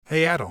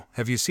Hey Adil,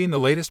 have you seen the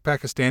latest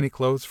Pakistani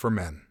clothes for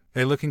men?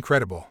 They look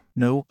incredible.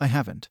 No, I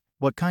haven't.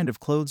 What kind of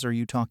clothes are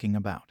you talking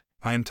about?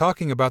 I am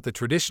talking about the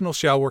traditional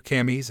shalwar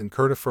kameez and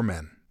kurta for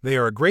men. They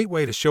are a great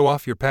way to show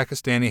off your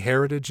Pakistani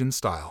heritage and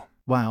style.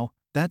 Wow,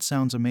 that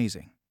sounds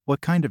amazing.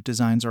 What kind of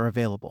designs are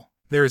available?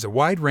 There is a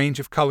wide range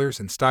of colors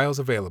and styles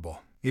available.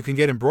 You can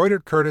get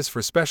embroidered kurtas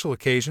for special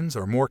occasions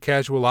or more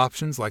casual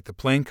options like the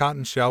plain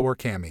cotton shalwar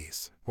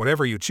kameez.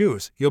 Whatever you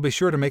choose, you'll be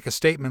sure to make a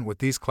statement with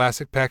these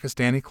classic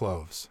Pakistani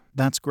clothes.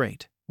 That's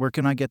great. Where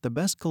can I get the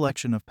best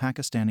collection of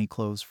Pakistani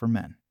clothes for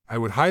men? I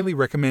would highly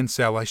recommend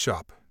Salai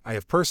Shop. I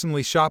have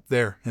personally shopped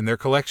there, and their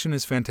collection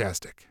is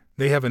fantastic.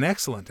 They have an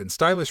excellent and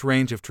stylish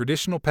range of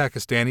traditional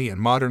Pakistani and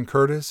modern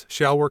kurtas,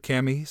 shalwar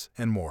kameez,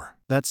 and more.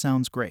 That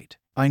sounds great.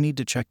 I need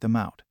to check them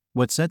out.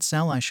 What sets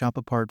Salai Shop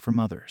apart from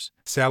others?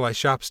 Salai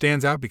Shop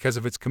stands out because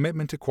of its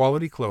commitment to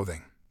quality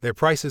clothing. Their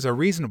prices are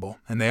reasonable,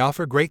 and they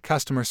offer great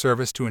customer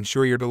service to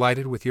ensure you're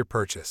delighted with your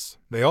purchase.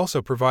 They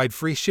also provide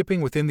free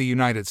shipping within the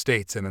United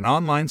States and an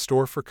online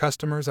store for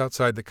customers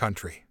outside the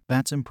country.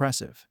 That's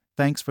impressive.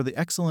 Thanks for the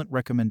excellent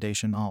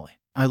recommendation, Ollie.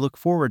 I look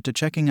forward to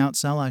checking out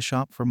Salai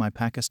Shop for my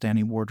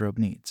Pakistani wardrobe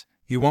needs.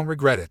 You won't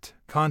regret it.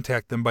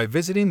 Contact them by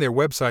visiting their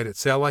website at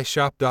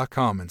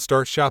salaishop.com and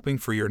start shopping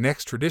for your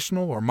next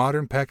traditional or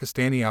modern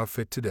Pakistani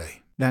outfit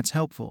today. That's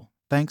helpful.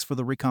 Thanks for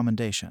the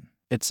recommendation.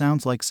 It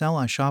sounds like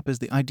Salai Shop is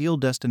the ideal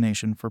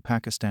destination for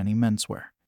Pakistani menswear.